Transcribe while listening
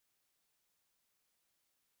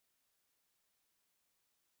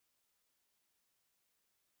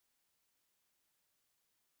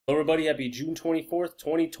Hello everybody, happy June 24th,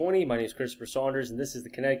 2020. My name is Christopher Saunders, and this is the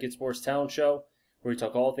Connecticut Sports Talent Show, where we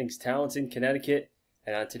talk all things talents in Connecticut.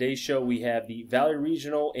 And on today's show, we have the Valley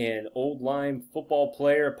Regional and Old Lyme football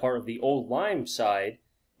player, part of the Old Lyme side.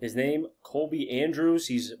 His name, Colbe Andrews.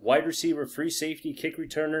 He's wide receiver, free safety, kick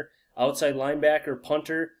returner, outside linebacker,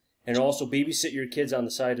 punter, and also babysit your kids on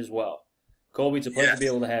the side as well. Colbe, it's a pleasure to be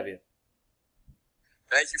able to have you.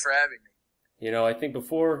 Thank you for having me. You know, I think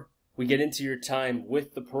before we get into your time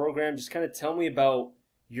with the program, just kind of tell me about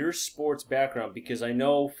your sports background, because I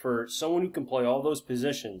know for someone who can play all those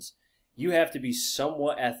positions, you have to be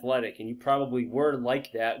somewhat athletic, and you probably were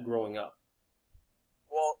like that growing up.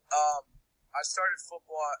 Well, I started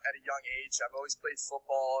football at a young age. I've always played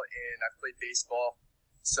football, and I've played baseball.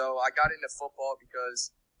 So I got into football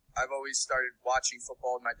because I've always started watching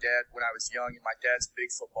football with my dad when I was young, and my dad's a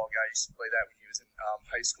big football guy. He used to play that when he was in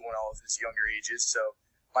high school and all of his younger ages. So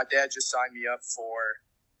my dad just signed me up for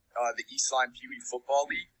the East Lyme Pee Wee Football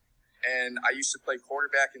League, and I used to play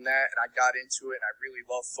quarterback in that, and I got into it, and I really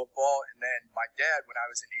love football. And then my dad, when I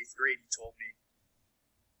was in 8th grade, he told me,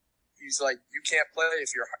 he's like, you can't play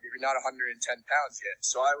if you're not 110 pounds yet.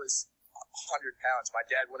 So I was 100 pounds. My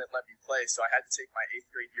dad wouldn't let me play, so I had to take my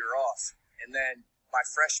 8th grade year off. And then my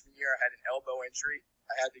freshman year, I had an elbow injury.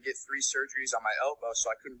 I had to get 3 surgeries on my elbow, so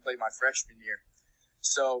I couldn't play my freshman year.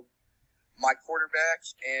 So my quarterback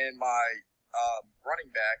and my running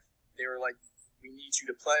back, they were like, we need you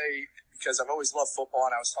to play, because I've always loved football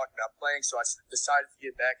and I was talking about playing. So I decided to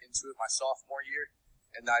get back into it my sophomore year,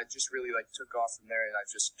 and I just really took off from there, and I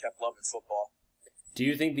just kept loving football. Do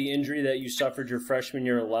you think the injury that you suffered your freshman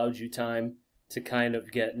year allowed you time to kind of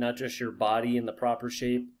get not just your body in the proper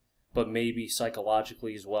shape, but maybe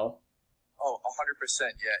psychologically as well? Oh,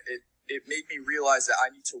 100%, yeah. It made me realize that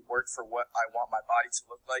I need to work for what I want my body to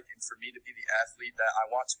look like, and for me to be the athlete that I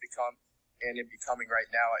want to become and am becoming right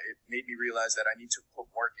now. It made me realize that I need to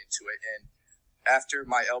put work into it. And after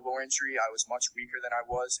my elbow injury, I was much weaker than I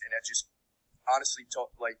was, and it just honestly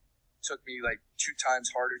took me 2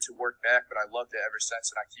 times harder to work back, but I loved it ever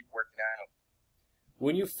since, and I keep working out.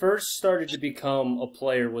 When you first started to become a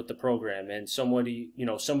player with the program, and somebody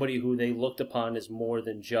who they looked upon as more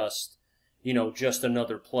than just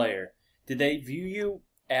another player, did they view you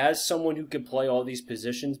as someone who could play all these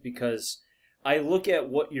positions? Because I look at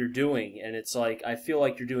what you're doing, and it's like I feel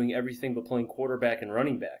like you're doing everything but playing quarterback and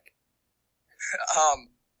running back.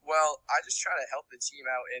 Well, I just try to help the team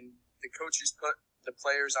out, and the coaches put the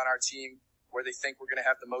players on our team where they think we're going to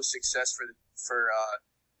have the most success for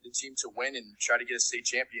the team to win and try to get a state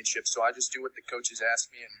championship. So I just do what the coaches ask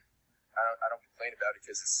me, and I don't complain about it,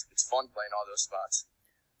 because it's fun playing all those spots.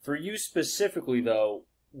 For you specifically, though,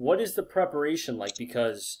 what is the preparation like?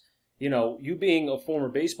 Because you being a former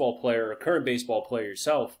baseball player, a current baseball player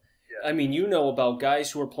yourself, yeah. I mean, about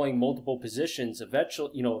guys who are playing multiple positions.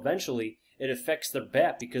 Eventually, it affects their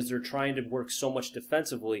bat because they're trying to work so much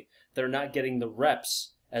defensively. They're not getting the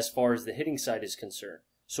reps as far as the hitting side is concerned.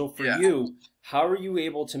 So for you, how are you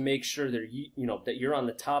able to make sure that that you're on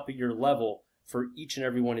the top of your level for each and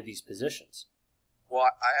every one of these positions? Well,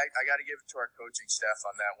 I got to give it to our coaching staff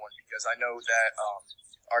on that one, because I know that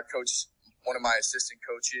our coach, one of my assistant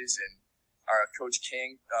coaches, and our Coach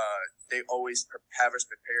King, they always have us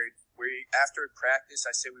prepared. After practice,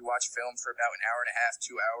 I say we watch film for about an hour and a half,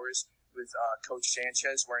 2 hours with Coach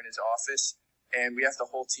Sanchez. We're in his office, and we have the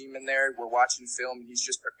whole team in there. We're watching film, and he's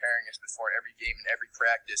just preparing us before every game and every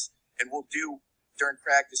practice. And during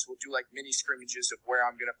practice, we'll do mini scrimmages of where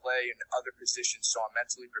I'm going to play and other positions, so I'm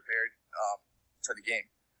mentally prepared for the game.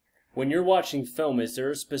 When you're watching film, is there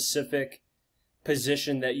a specific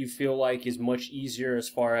position that you feel like is much easier as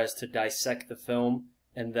far as to dissect the film?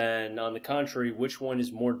 And then, on the contrary, which one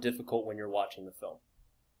is more difficult when you're watching the film?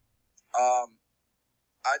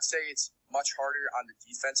 I'd say it's much harder on the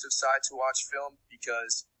defensive side to watch film,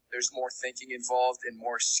 because there's more thinking involved and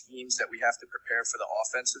more schemes that we have to prepare for the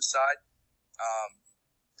offensive side.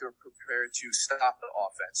 To prepare to stop the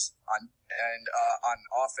offense. On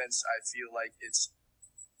offense, I feel like it's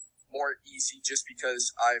more easy just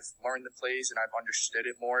because I've learned the plays and I've understood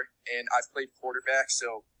it more. And I've played quarterback,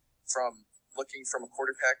 so from looking from a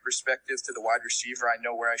quarterback perspective to the wide receiver, I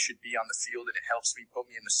know where I should be on the field, and it helps me put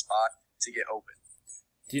me in the spot to get open.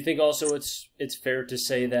 Do you think also it's fair to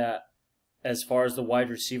say that as far as the wide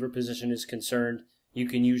receiver position is concerned, you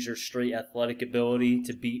can use your straight athletic ability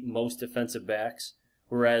to beat most defensive backs?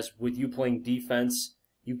 Whereas with you playing defense,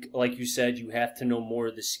 like you said, you have to know more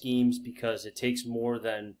of the schemes, because it takes more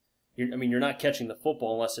than you're not catching the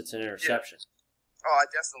football unless it's an interception. Yeah. Oh, I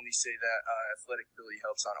definitely say that athletic ability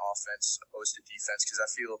helps on offense opposed to defense, because I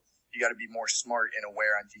feel you got to be more smart and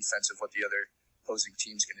aware on defense of what the other opposing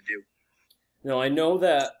team's going to do. Now, I know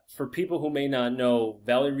that for people who may not know,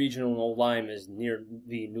 Valley Regional and Old Lyme is near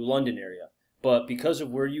the New London area. But because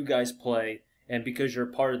of where you guys play and because you're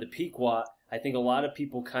part of the Pequot, I think a lot of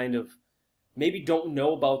people kind of maybe don't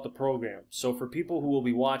know about the program. So for people who will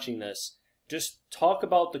be watching this, just talk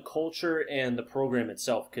about the culture and the program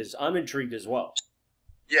itself, because I'm intrigued as well.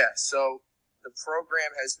 Yeah, so the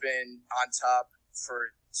program has been on top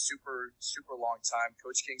for super long time.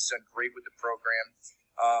 Coach King's done great with the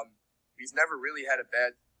program. We've never really had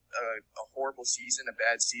a horrible season, a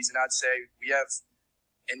bad season, I'd say. We have,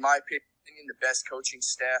 in my opinion, the best coaching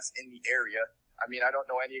staff in the area. I mean, I don't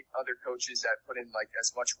know any other coaches that put in like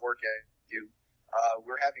as much work as you.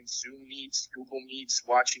 We're having Zoom meets, Google meets,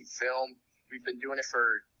 watching film. We've been doing it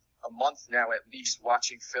for a month now at least,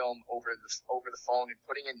 watching film over the phone and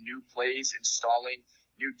putting in new plays, installing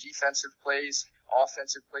new defensive plays,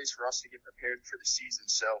 offensive plays for us to get prepared for the season.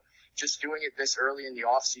 So just doing it this early in the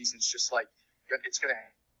off season is just like, it's going to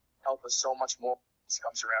help us so much more when this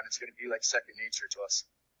comes around. It's going to be like second nature to us.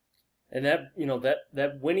 And that,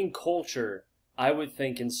 that winning culture, I would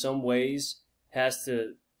think in some ways has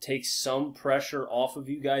to take some pressure off of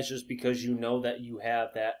you guys, just because you know that you have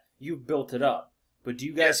that, you've built it up. But do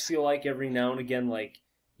you guys feel like every now and again, like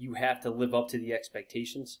you have to live up to the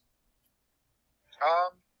expectations?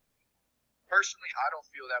 Personally, I don't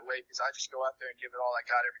feel that way because I just go out there and give it all I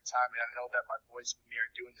got every time, and I know that my boys with me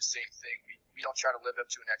are doing the same thing. We don't try to live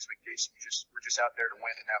up to an expectation. We're just out there to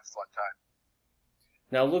win and have a fun time.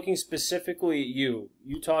 Now, looking specifically at you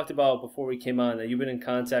talked about before we came on that you've been in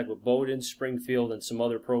contact with Bowdoin, Springfield, and some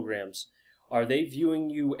other programs. Are they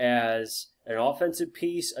viewing you as an offensive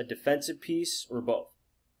piece, a defensive piece, or both?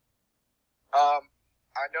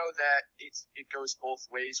 I know that it goes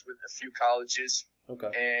both ways with a few colleges.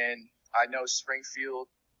 Okay. And I know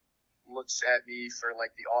Springfield looks at me for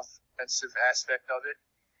like the offensive aspect of it.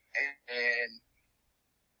 And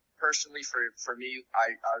personally, for me,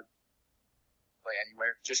 I play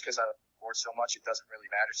anywhere. Just because I score so much, it doesn't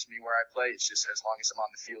really matter to me where I play. It's just as long as I'm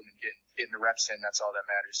on the field and getting the reps in, that's all that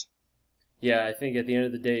matters. Yeah, I think at the end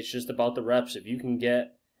of the day, it's just about the reps. If you can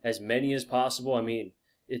get as many as possible, I mean,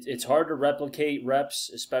 it's hard to replicate reps,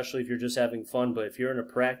 especially if you're just having fun. But if you're in a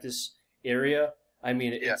practice area, I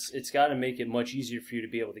mean, it's got to make it much easier for you to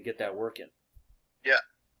be able to get that work in. Yeah.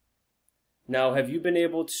 Now, have you been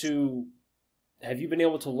able to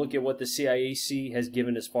look at what the CIAC has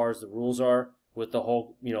given as far as the rules are with the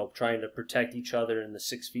whole, trying to protect each other in the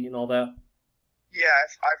 6 feet and all that? Yeah,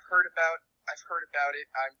 I've heard about it.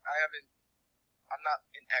 I'm not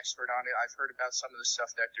an expert on it. I've heard about some of the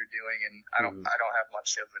stuff that they're doing, and I don't have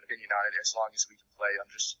much of an opinion on it. As long as we can play, I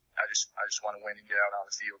just want to win and get out on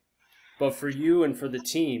the field. But for you and for the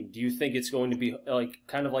team, do you think it's going to be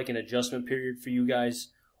kind of like an adjustment period for you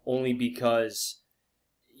guys, only because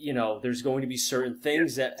there's going to be certain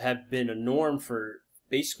things that have been a norm for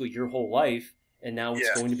basically your whole life, and now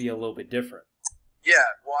it's going to be a little bit different? Yeah,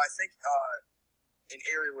 well, I think an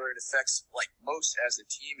area where it affects like most as a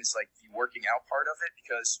team is like the working out part of it,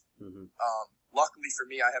 because luckily for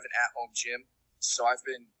me, I have an at-home gym, so I've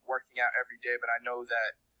been working out every day. But I know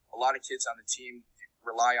that a lot of kids on the team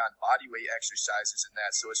rely on body weight exercises and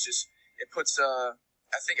that, so it puts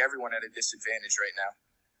I think everyone at a disadvantage right now.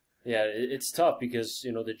 Yeah, it's tough because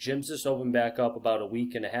the gyms just opened back up about a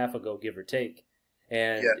week and a half ago, give or take,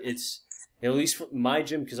 and it's, at least for my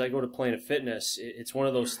gym, because I go to Planet Fitness, it's one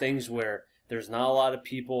of those things where there's not a lot of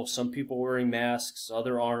people. Some people wearing masks,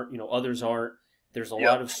 others aren't. There's a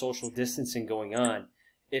lot of social distancing going on.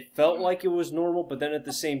 It felt like it was normal, but then at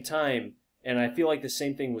the same time, and I feel like the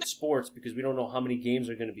same thing with sports, because we don't know how many games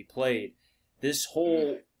are going to be played. This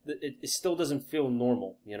whole, it still doesn't feel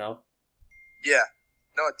normal, Yeah,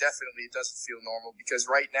 no, it doesn't feel normal, because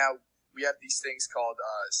right now we have these things called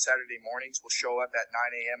Saturday mornings. We'll show up at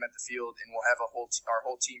 9 a.m. at the field, and we'll have our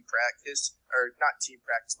whole team practice, or not team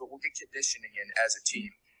practice, but we'll get conditioning in as a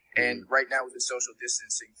team. And right now with the social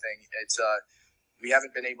distancing thing, it's we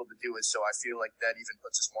haven't been able to do it, so I feel like that even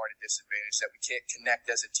puts us more at a disadvantage, that we can't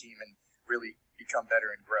connect as a team and really become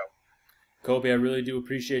better and grow. Colbe, I really do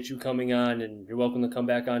appreciate you coming on, and you're welcome to come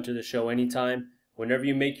back onto the show anytime. Whenever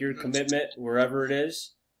you make your commitment, wherever it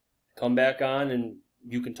is, come back on and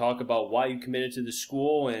you can talk about why you committed to the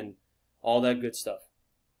school and all that good stuff.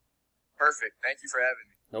 Perfect. Thank you for having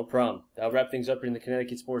me. No problem. That'll wrap things up in the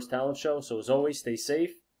Connecticut Sports Talent Show. So as always, stay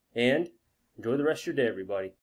safe and enjoy the rest of your day, everybody.